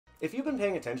If you've been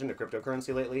paying attention to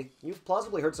cryptocurrency lately, you've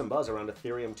plausibly heard some buzz around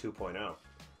Ethereum 2.0.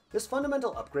 This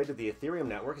fundamental upgrade to the Ethereum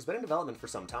network has been in development for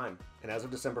some time, and as of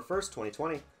December 1st,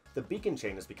 2020, the Beacon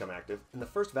chain has become active, and the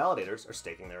first validators are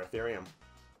staking their Ethereum.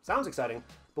 Sounds exciting,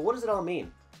 but what does it all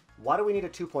mean? Why do we need a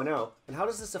 2.0, and how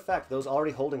does this affect those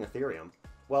already holding Ethereum?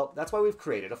 Well, that's why we've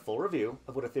created a full review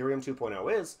of what Ethereum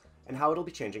 2.0 is, and how it'll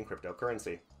be changing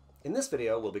cryptocurrency. In this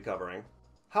video, we'll be covering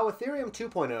how Ethereum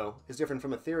 2.0 is different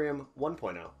from Ethereum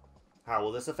 1.0. How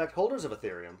will this affect holders of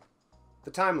Ethereum?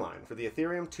 The timeline for the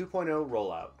Ethereum 2.0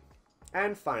 rollout.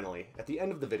 And finally, at the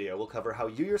end of the video, we'll cover how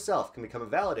you yourself can become a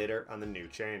validator on the new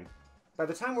chain. By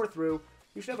the time we're through,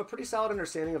 you should have a pretty solid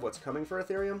understanding of what's coming for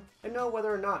Ethereum and know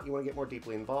whether or not you want to get more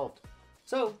deeply involved.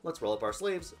 So let's roll up our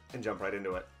sleeves and jump right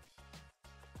into it.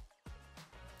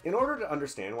 In order to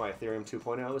understand why Ethereum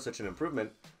 2.0 is such an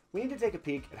improvement, we need to take a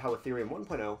peek at how Ethereum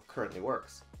 1.0 currently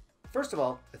works. First of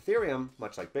all, Ethereum,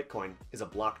 much like Bitcoin, is a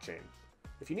blockchain.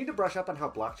 If you need to brush up on how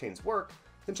blockchains work,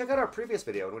 then check out our previous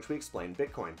video in which we explained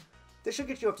Bitcoin. This should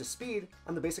get you up to speed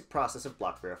on the basic process of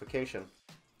block verification.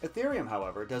 Ethereum,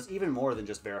 however, does even more than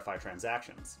just verify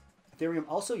transactions. Ethereum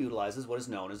also utilizes what is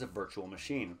known as a virtual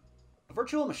machine. A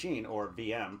virtual machine, or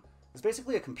VM, is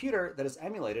basically a computer that is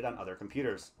emulated on other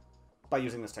computers. By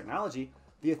using this technology,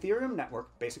 the Ethereum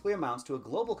network basically amounts to a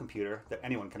global computer that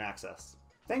anyone can access.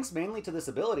 Thanks mainly to this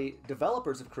ability,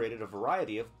 developers have created a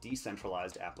variety of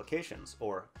decentralized applications,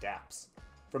 or dApps.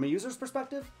 From a user's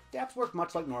perspective, dApps work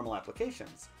much like normal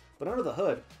applications, but under the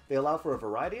hood, they allow for a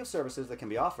variety of services that can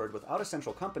be offered without a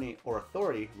central company or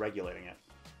authority regulating it.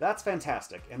 That's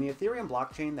fantastic, and the Ethereum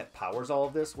blockchain that powers all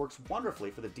of this works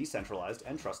wonderfully for the decentralized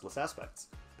and trustless aspects,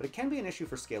 but it can be an issue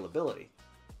for scalability.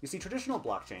 You see, traditional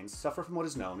blockchains suffer from what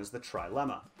is known as the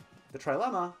trilemma. The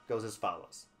trilemma goes as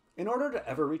follows. In order to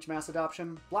ever reach mass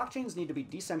adoption, blockchains need to be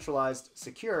decentralized,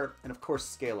 secure, and of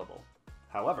course scalable.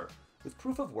 However, with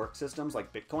proof-of-work systems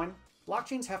like Bitcoin,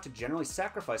 blockchains have to generally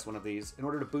sacrifice one of these in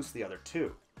order to boost the other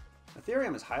two.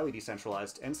 Ethereum is highly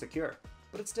decentralized and secure,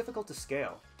 but it's difficult to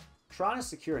scale. Tron is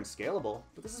secure and scalable,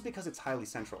 but this is because it's highly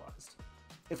centralized.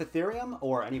 If Ethereum,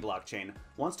 or any blockchain,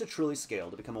 wants to truly scale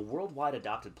to become a worldwide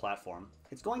adopted platform,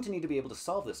 it's going to need to be able to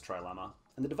solve this trilemma,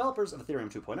 and the developers of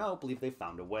Ethereum 2.0 believe they've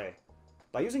found a way.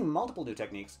 By using multiple new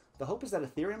techniques, the hope is that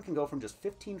Ethereum can go from just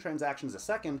 15 transactions a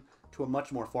second to a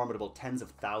much more formidable tens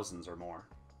of thousands or more.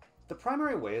 The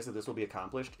primary ways that this will be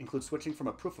accomplished include switching from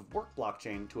a proof-of-work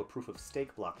blockchain to a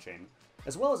proof-of-stake blockchain,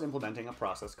 as well as implementing a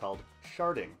process called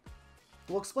sharding.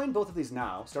 We'll explain both of these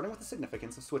now, starting with the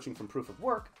significance of switching from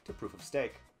proof-of-work to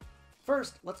proof-of-stake.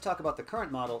 First, let's talk about the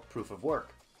current model,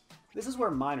 proof-of-work. This is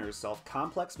where miners solve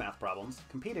complex math problems,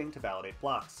 competing to validate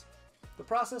blocks. The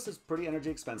process is pretty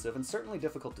energy expensive and certainly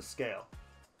difficult to scale.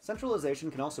 Centralization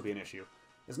can also be an issue,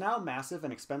 as now massive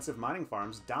and expensive mining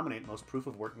farms dominate most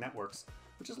proof-of-work networks,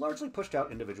 which has largely pushed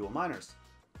out individual miners.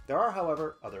 There are,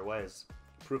 however, other ways.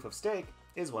 Proof-of-stake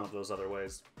is one of those other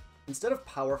ways. Instead of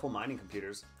powerful mining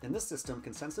computers, in this system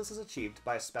consensus is achieved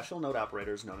by special node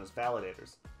operators known as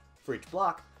validators. For each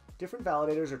block, different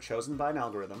validators are chosen by an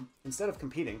algorithm instead of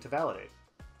competing to validate.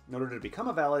 In order to become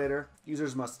a validator,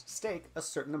 users must stake a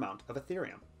certain amount of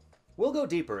Ethereum. We'll go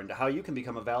deeper into how you can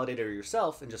become a validator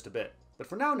yourself in just a bit, but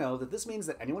for now know that this means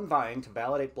that anyone vying to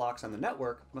validate blocks on the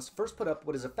network must first put up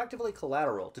what is effectively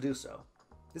collateral to do so.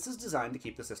 This is designed to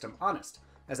keep the system honest,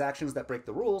 as actions that break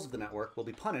the rules of the network will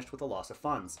be punished with a loss of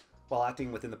funds, while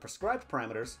acting within the prescribed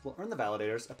parameters will earn the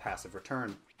validators a passive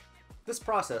return. This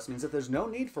process means that there's no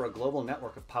need for a global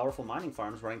network of powerful mining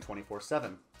farms running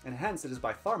 24/7, and hence it is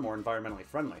by far more environmentally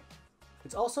friendly.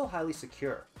 It's also highly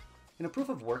secure. In a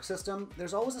proof-of-work system,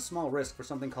 there's always a small risk for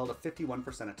something called a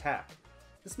 51% attack.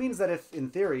 This means that if, in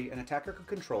theory, an attacker could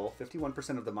control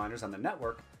 51% of the miners on the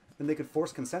network, then they could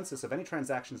force consensus of any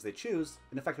transactions they choose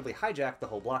and effectively hijack the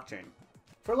whole blockchain.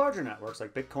 For larger networks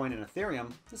like Bitcoin and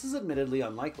Ethereum, this is admittedly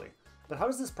unlikely, but how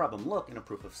does this problem look in a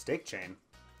proof-of-stake chain?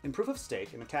 In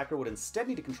proof-of-stake, an attacker would instead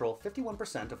need to control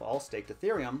 51% of all staked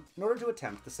Ethereum in order to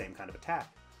attempt the same kind of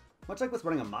attack. Much like with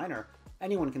running a miner,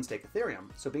 anyone can stake Ethereum,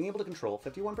 so being able to control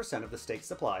 51% of the staked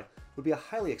supply would be a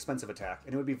highly expensive attack,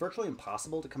 and it would be virtually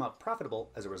impossible to come out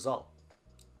profitable as a result.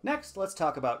 Next, let's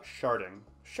talk about sharding.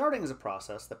 Sharding is a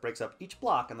process that breaks up each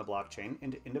block on the blockchain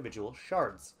into individual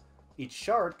shards. Each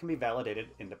shard can be validated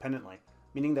independently,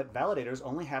 meaning that validators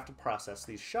only have to process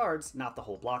these shards, not the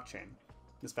whole blockchain.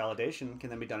 This validation can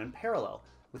then be done in parallel,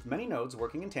 with many nodes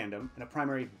working in tandem in a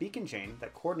primary beacon chain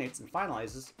that coordinates and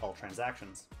finalizes all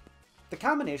transactions. The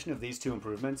combination of these two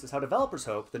improvements is how developers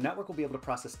hope the network will be able to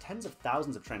process tens of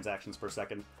thousands of transactions per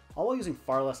second, all while using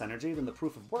far less energy than the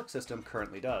proof-of-work system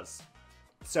currently does.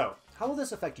 So, how will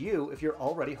this affect you if you're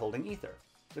already holding Ether?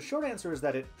 The short answer is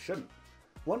that it shouldn't.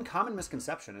 One common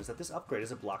misconception is that this upgrade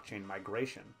is a blockchain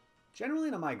migration. Generally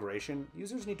in a migration,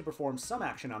 users need to perform some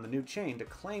action on the new chain to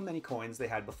claim any coins they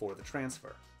had before the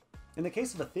transfer. In the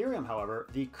case of Ethereum, however,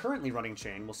 the currently running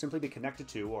chain will simply be connected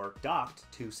to, or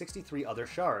docked to, 63 other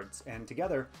shards, and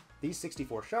together, these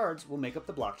 64 shards will make up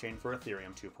the blockchain for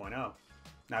Ethereum 2.0.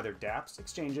 Neither dApps,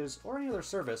 exchanges, or any other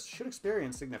service should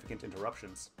experience significant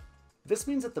interruptions. This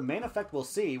means that the main effect we'll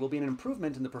see will be an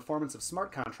improvement in the performance of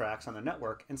smart contracts on the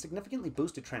network and significantly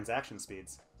boosted transaction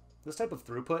speeds. This type of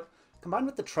throughput, combined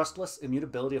with the trustless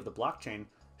immutability of the blockchain,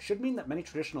 should mean that many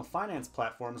traditional finance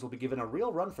platforms will be given a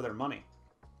real run for their money.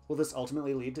 Will this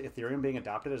ultimately lead to Ethereum being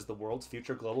adopted as the world's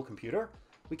future global computer?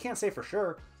 We can't say for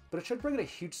sure, but it should bring it a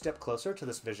huge step closer to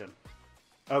this vision.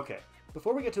 Okay,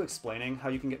 before we get to explaining how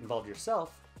you can get involved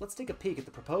yourself, let's take a peek at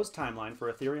the proposed timeline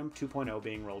for Ethereum 2.0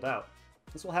 being rolled out.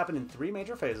 This will happen in 3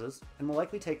 major phases and will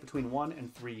likely take between 1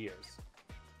 and 3 years.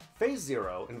 Phase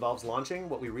 0 involves launching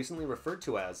what we recently referred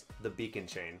to as the Beacon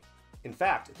Chain. In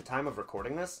fact, at the time of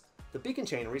recording this, the Beacon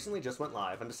Chain recently just went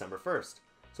live on December 1st,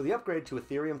 so the upgrade to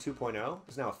Ethereum 2.0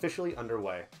 is now officially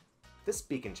underway. This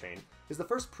Beacon Chain is the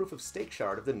first proof of stake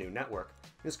shard of the new network,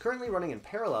 and is currently running in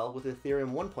parallel with the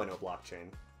Ethereum 1.0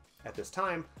 blockchain. At this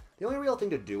time, the only real thing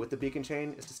to do with the Beacon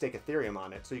Chain is to stake Ethereum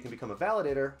on it so you can become a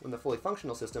validator when the fully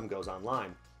functional system goes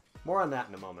online. More on that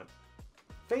in a moment.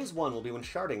 Phase 1 will be when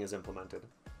Sharding is implemented.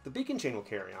 The Beacon Chain will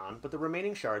carry on, but the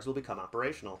remaining shards will become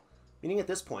operational, meaning at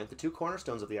this point the 2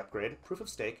 cornerstones of the upgrade, Proof of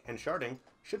Stake and Sharding,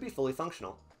 should be fully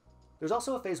functional. There's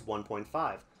also a Phase 1.5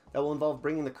 that will involve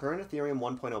bringing the current Ethereum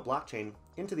 1.0 blockchain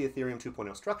into the Ethereum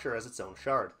 2.0 structure as its own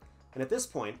shard, and at this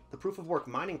point the proof of work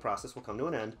mining process will come to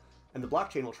an end, and the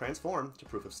blockchain will transform to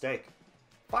Proof of Stake.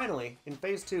 Finally, in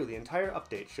Phase 2, the entire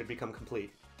update should become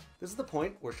complete. This is the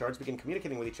point where shards begin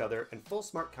communicating with each other and full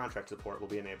smart contract support will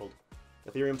be enabled.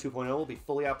 Ethereum 2.0 will be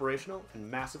fully operational and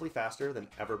massively faster than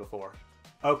ever before.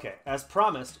 Okay, as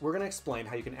promised, we're going to explain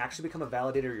how you can actually become a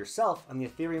validator yourself on the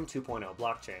Ethereum 2.0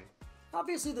 blockchain.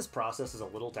 Obviously this process is a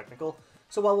little technical,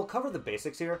 so while we'll cover the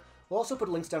basics here, we'll also put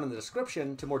links down in the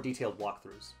description to more detailed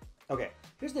walkthroughs. Okay,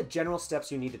 here's the general steps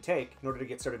you need to take in order to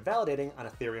get started validating on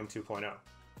Ethereum 2.0.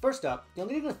 First up, you'll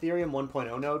need an Ethereum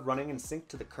 1.0 node running in sync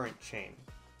to the current chain.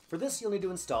 For this, you'll need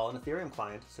to install an Ethereum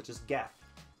client such as Geth.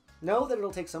 Know that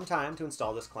it'll take some time to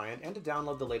install this client and to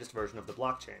download the latest version of the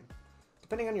blockchain.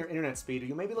 Depending on your internet speed,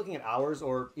 you may be looking at hours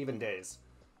or even days.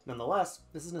 Nonetheless,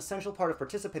 this is an essential part of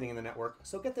participating in the network,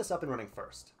 so get this up and running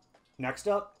first. Next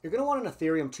up, you're going to want an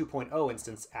Ethereum 2.0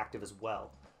 instance active as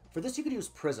well. For this you could use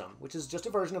Prism, which is just a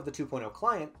version of the 2.0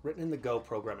 client written in the Go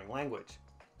programming language.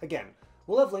 Again,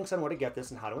 we'll have links on where to get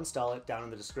this and how to install it down in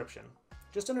the description.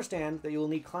 Just understand that you will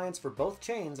need clients for both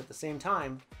chains at the same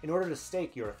time in order to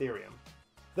stake your Ethereum.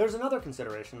 There's another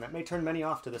consideration that may turn many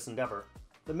off to this endeavor.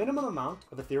 The minimum amount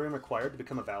of Ethereum required to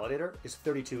become a validator is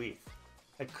 32 ETH.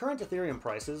 At current Ethereum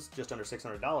prices, just under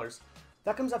 $600,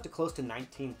 that comes up to close to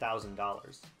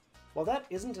 $19,000. While that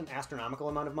isn't an astronomical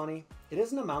amount of money, it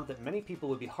is an amount that many people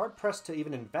would be hard-pressed to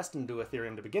even invest into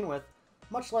Ethereum to begin with,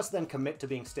 much less than commit to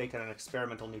being staked on an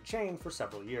experimental new chain for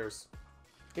several years.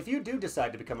 If you do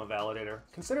decide to become a validator,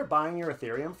 consider buying your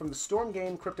Ethereum from the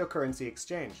Stormgain cryptocurrency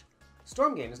exchange.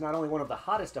 Stormgain is not only one of the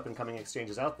hottest up-and-coming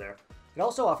exchanges out there, it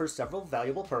also offers several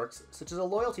valuable perks such as a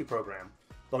loyalty program,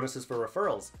 bonuses for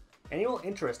referrals, annual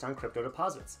interest on crypto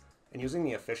deposits, and using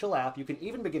the official app you can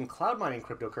even begin cloud mining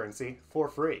cryptocurrency for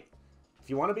free. If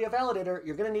you want to be a validator,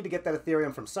 you're going to need to get that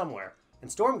Ethereum from somewhere, and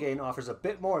Stormgain offers a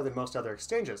bit more than most other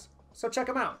exchanges, so check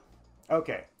them out.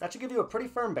 Okay, that should give you a pretty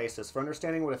firm basis for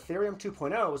understanding what Ethereum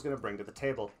 2.0 is going to bring to the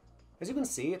table. As you can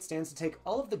see, it stands to take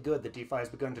all of the good that DeFi has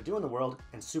begun to do in the world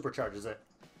and supercharges it.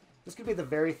 This could be the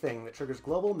very thing that triggers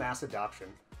global mass adoption,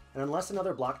 and unless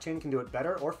another blockchain can do it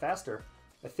better or faster,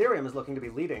 Ethereum is looking to be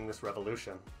leading this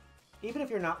revolution. Even if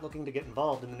you're not looking to get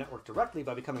involved in the network directly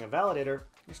by becoming a validator,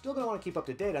 you're still going to want to keep up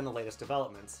to date on the latest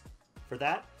developments. For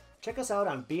that, check us out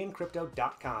on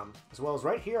BeInCrypto.com, as well as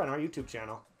right here on our YouTube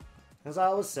channel. As I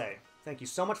always say, thank you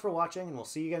so much for watching, and we'll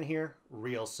see you again here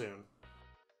real soon.